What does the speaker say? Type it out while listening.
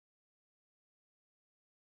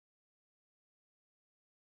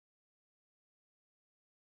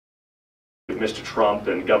Mr. Trump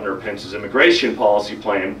and Governor Pence's immigration policy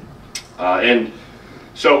plan. And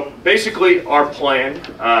so basically our plan,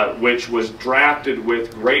 which was drafted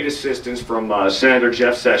with great assistance from Senator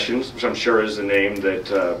Jeff Sessions, which I'm sure is a name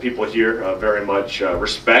that people here very much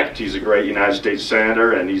respect. He's a great United States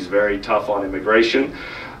Senator and he's very tough on immigration.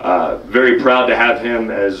 Very proud to have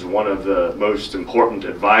him as one of the most important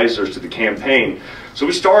advisors to the campaign. So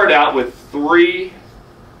we started out with 3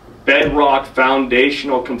 bedrock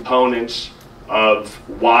foundational components of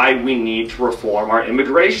why we need to reform our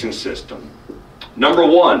immigration system. Number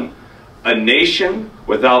 1, a nation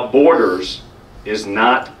without borders is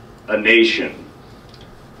not a nation.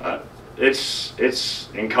 It's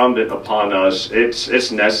incumbent upon us,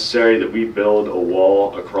 it's necessary that we build a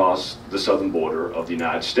wall across the southern border of the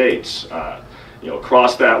United States.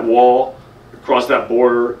 Across that wall, across that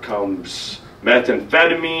border comes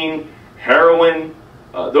methamphetamine, heroin.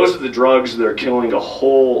 Those are the drugs that are killing a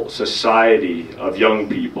whole society of young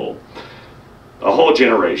people, a whole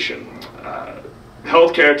generation.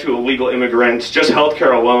 Healthcare to illegal immigrants, just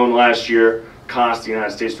healthcare alone last year cost the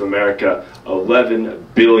United States of America $11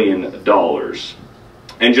 billion.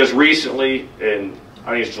 And just recently, I think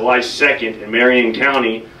it's July 2nd, in Marion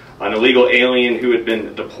County, an illegal alien who had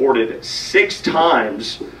been deported 6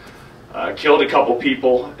 times killed a couple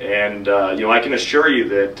people. And I can assure you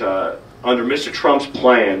that under Mr. Trump's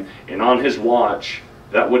plan and on his watch,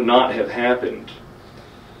 that would not have happened.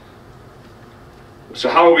 So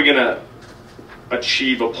how are we going to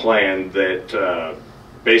achieve a plan that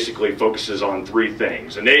basically focuses on 3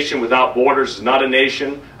 things? A nation without borders is not a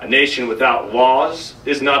nation. A nation without laws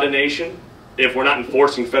is not a nation. If we're not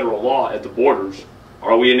enforcing federal law at the borders,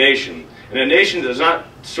 are we a nation? And a nation that does not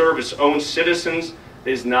serve its own citizens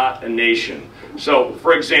is not a nation. So,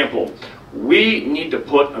 for example, we need to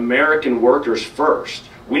put American workers first.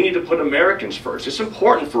 We need to put Americans first. It's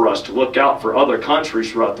important for us to look out for other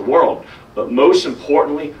countries throughout the world. But most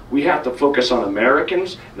importantly, we have to focus on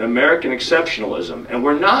Americans and American exceptionalism. And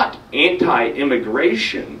we're not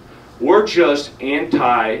anti-immigration. We're just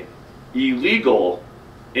anti-illegal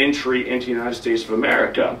entry into the United States of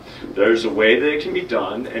America. There's a way that it can be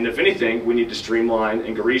done. And if anything, we need to streamline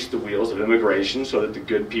and grease the wheels of immigration so that the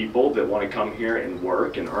good people that want to come here and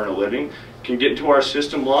work and earn a living can get into our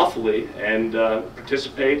system lawfully and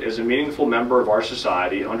participate as a meaningful member of our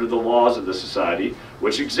society under the laws of the society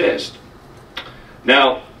which exist.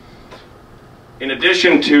 Now, in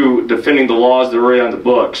addition to defending the laws that are already on the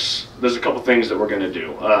books, there's a couple things that we're going to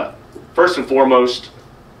do. First and foremost,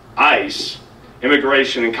 ICE,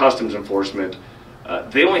 Immigration and Customs Enforcement,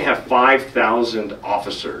 they only have 5,000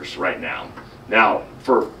 officers right now. Now,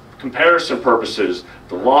 for comparison purposes,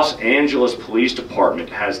 the Los Angeles Police Department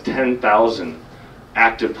has 10,000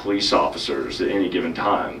 active police officers at any given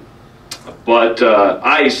time. But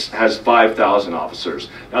ICE has 5,000 officers.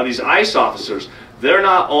 Now, these ICE officers, they're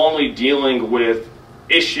not only dealing with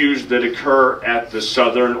issues that occur at the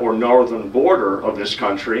southern or northern border of this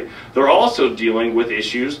country, they're also dealing with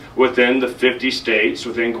issues within the 50 states,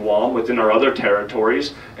 within Guam, within our other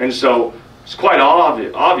territories. And so it's quite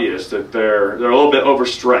obvious that they're a little bit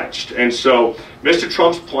overstretched. And so Mr.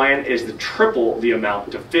 Trump's plan is to triple the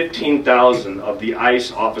amount to 15,000 of the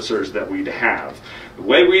ICE officers that we'd have. The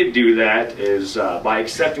way we do that is by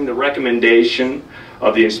accepting the recommendation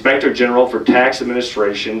of the Inspector General for Tax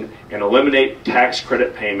Administration and eliminate tax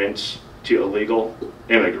credit payments to illegal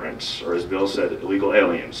immigrants, or as Bill said, illegal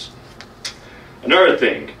aliens. Another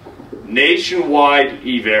thing, nationwide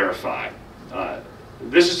E-Verify.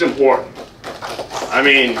 This is important. I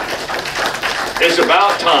mean, it's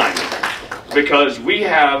about time, because we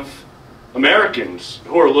have Americans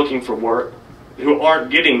who are looking for work who aren't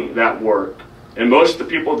getting that work. And most of the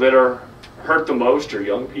people that are hurt the most are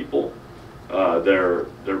young people. They're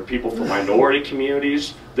people from minority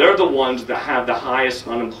communities. They're the ones that have the highest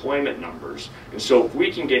unemployment numbers. And so if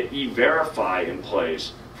we can get E-Verify in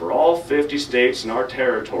place for all 50 states and our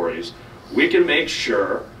territories, we can make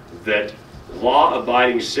sure that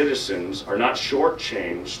law-abiding citizens are not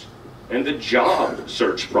shortchanged in the job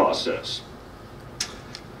search process.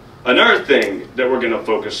 Another thing that we're going to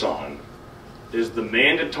focus on is the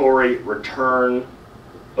mandatory return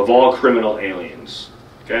of all criminal aliens.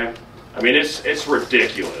 Okay? I mean, it's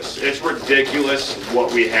ridiculous. It's ridiculous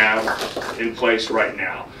what we have in place right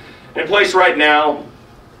now. In place right now,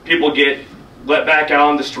 people get let back out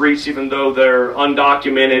on the streets even though they're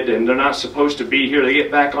undocumented and they're not supposed to be here. They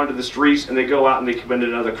get back onto the streets and they go out and they commit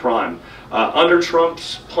another crime. Under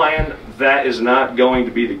Trump's plan, that is not going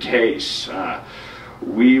to be the case.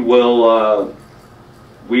 We will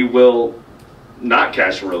not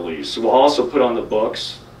catch and release. We'll also put on the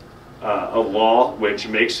books a law which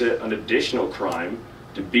makes it an additional crime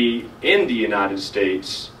to be in the United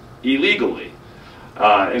States illegally.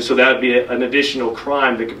 And so that would be an additional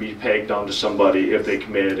crime that could be pegged onto somebody if they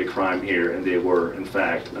committed a crime here and they were, in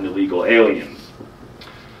fact, an illegal alien.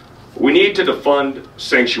 We need to defund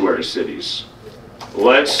sanctuary cities.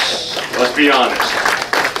 Let's be honest.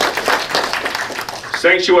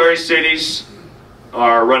 Sanctuary cities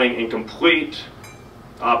are running in complete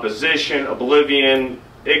opposition, oblivion,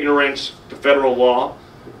 ignorance to federal law.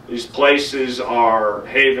 These places are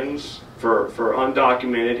havens for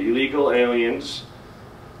undocumented illegal aliens,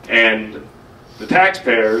 and the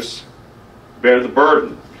taxpayers bear the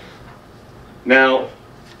burden. Now,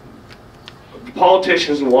 the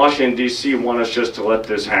politicians in Washington, D.C. want us just to let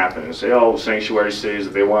this happen and say, oh, sanctuary cities,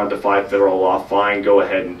 if they want to defy federal law, fine, go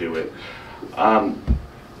ahead and do it.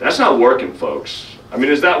 That's not working, folks. I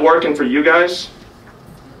mean, is that working for you guys?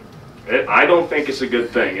 I don't think it's a good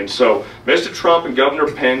thing. And so Mr. Trump and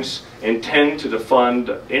Governor Pence intend to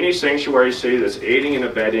defund any sanctuary city that's aiding and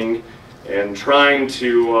abetting and trying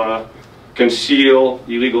to conceal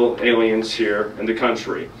illegal aliens here in the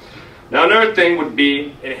country. Now, another thing would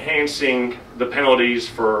be enhancing the penalties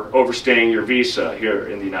for overstaying your visa here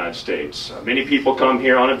in the United States. Many people come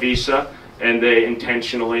here on a visa and they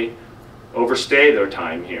intentionally overstay their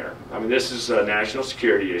time here. I mean, this is a national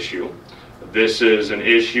security issue. This is an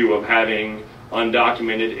issue of having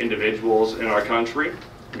undocumented individuals in our country.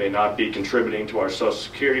 They may not be contributing to our Social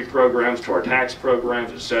Security programs, to our tax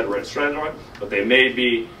programs, etc., but they may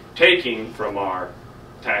be taking from our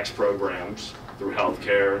tax programs through health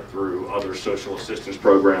care, through other social assistance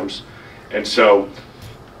programs. And so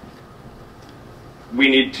we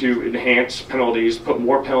need to enhance penalties, put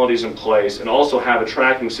more penalties in place, and also have a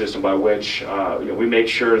tracking system by which we make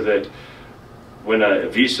sure that when a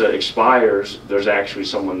visa expires, there's actually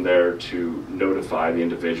someone there to notify the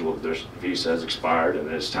individual that their visa has expired and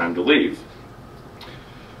it's time to leave.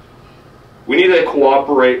 We need to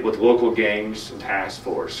cooperate with local gangs and task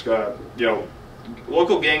force.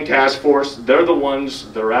 Local gang task force, they're the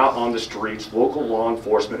ones that are out on the streets, local law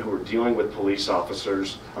enforcement who are dealing with police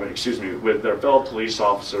officers, with their fellow police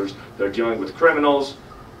officers. They're dealing with criminals,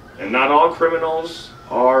 and not all criminals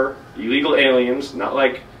are illegal aliens, not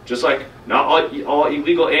all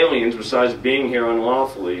illegal aliens, besides being here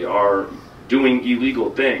unlawfully, are doing illegal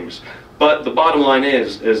things. But the bottom line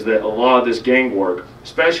is that a lot of this gang work,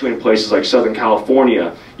 especially in places like Southern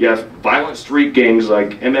California, you have violent street gangs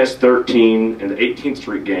like MS-13 and the 18th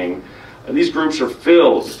Street Gang. And these groups are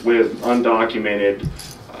filled with undocumented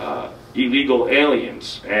illegal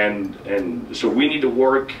aliens. And so we need to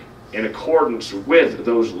work in accordance with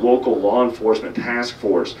those local law enforcement task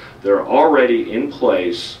force. They're already in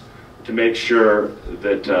place to make sure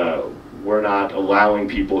that we're not allowing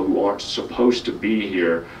people who aren't supposed to be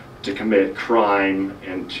here to commit crime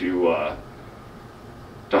and to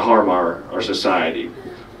harm our society.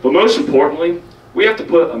 But most importantly, we have to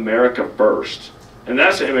put America first. And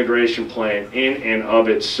that's an immigration plan in and of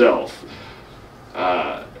itself.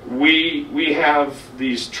 We have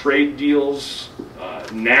these trade deals,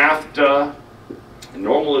 NAFTA,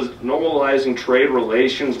 normalizing trade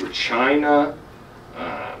relations with China,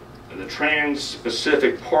 the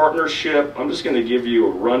Trans-Pacific Partnership. I'm just going to give you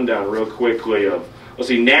a rundown real quickly of, let's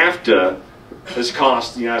see, NAFTA has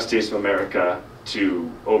cost the United States of America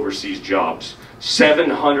to overseas jobs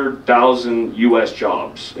 700,000 U.S.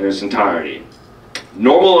 jobs in its entirety.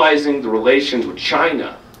 Normalizing the relations with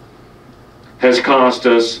China has cost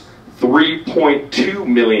us 3.2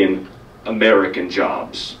 million American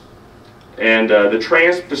jobs. And the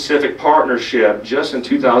Trans-Pacific Partnership, just in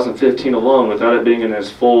 2015 alone, without it being in its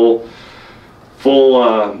full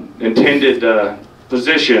intended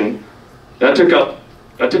position, that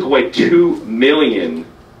took away 2 million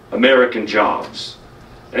American jobs.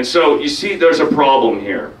 And so you see there's a problem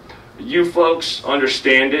here. You folks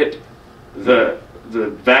understand it. The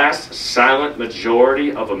vast silent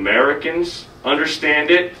majority of Americans understand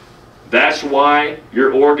it. That's why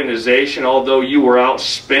your organization, although you were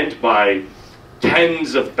outspent by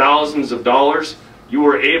tens of thousands of dollars, you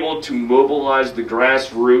were able to mobilize the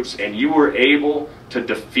grassroots and you were able to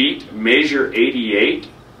defeat Measure 88.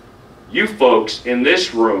 You folks in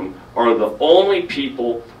this room are the only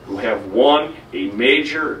people who have won a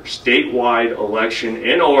major statewide election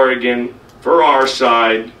in Oregon for our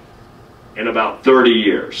side in about 30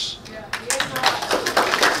 years.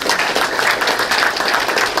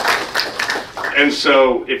 And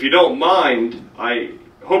so, if you don't mind, I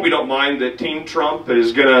hope you don't mind that Team Trump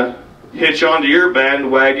is going to hitch onto your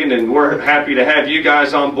bandwagon, and we're happy to have you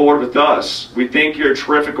guys on board with us. We think you're a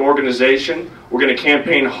terrific organization. We're going to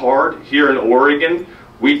campaign hard here in Oregon.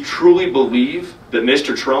 We truly believe that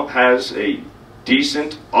Mr. Trump has a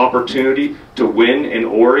decent opportunity to win in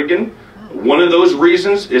Oregon. One of those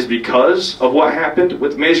reasons is because of what happened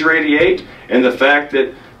with Measure 88 and the fact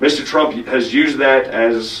that Mr. Trump has used that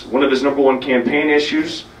as one of his #1 campaign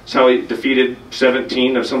issues. It's how he defeated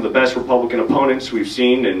 17 of some of the best Republican opponents we've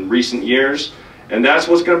seen in recent years. And that's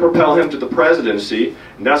what's going to propel him to the presidency,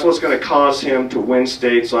 and that's what's going to cause him to win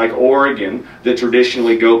states like Oregon that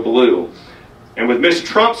traditionally go blue. And with Mr.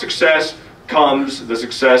 Trump's success comes the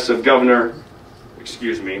success of Dr.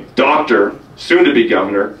 soon-to-be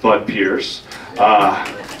Governor Bud Pierce.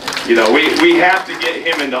 You know, we have to get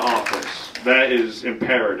him into office. That is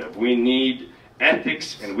imperative. We need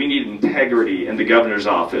ethics and we need integrity in the governor's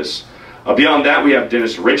office. Beyond that, we have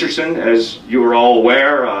Dennis Richardson, as you are all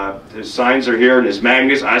aware. His signs are here and his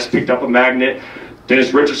magnets. I just picked up a magnet.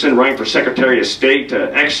 Dennis Richardson running for Secretary of State,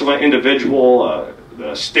 an excellent individual,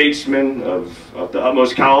 a statesman of the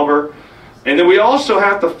utmost caliber. And then we also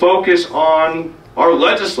have to focus on our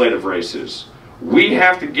legislative races. We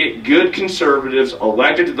have to get good conservatives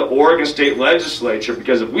elected to the Oregon State Legislature,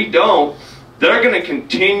 because if we don't, they're going to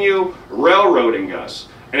continue railroading us.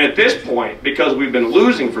 And at this point, because we've been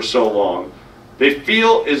losing for so long, they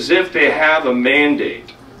feel as if they have a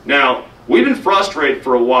mandate. Now, we've been frustrated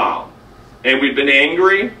for a while, and we've been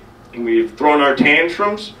angry, and we've thrown our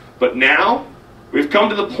tantrums, but now we've come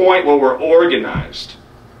to the point where we're organized.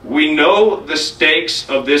 We know the stakes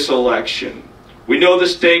of this election. We know the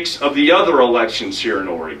stakes of the other elections here in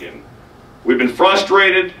Oregon. We've been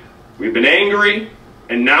frustrated, we've been angry,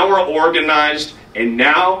 and now we're organized, and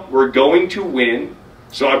now we're going to win.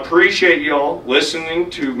 So I appreciate y'all listening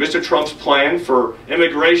to Mr. Trump's plan for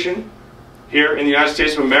immigration here in the United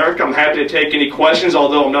States of America. I'm happy to take any questions,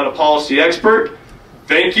 although I'm not a policy expert.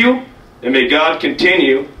 Thank you, and may God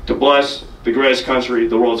continue to bless the greatest country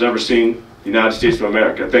the world's ever seen, the United States of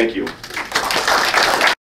America. Thank you.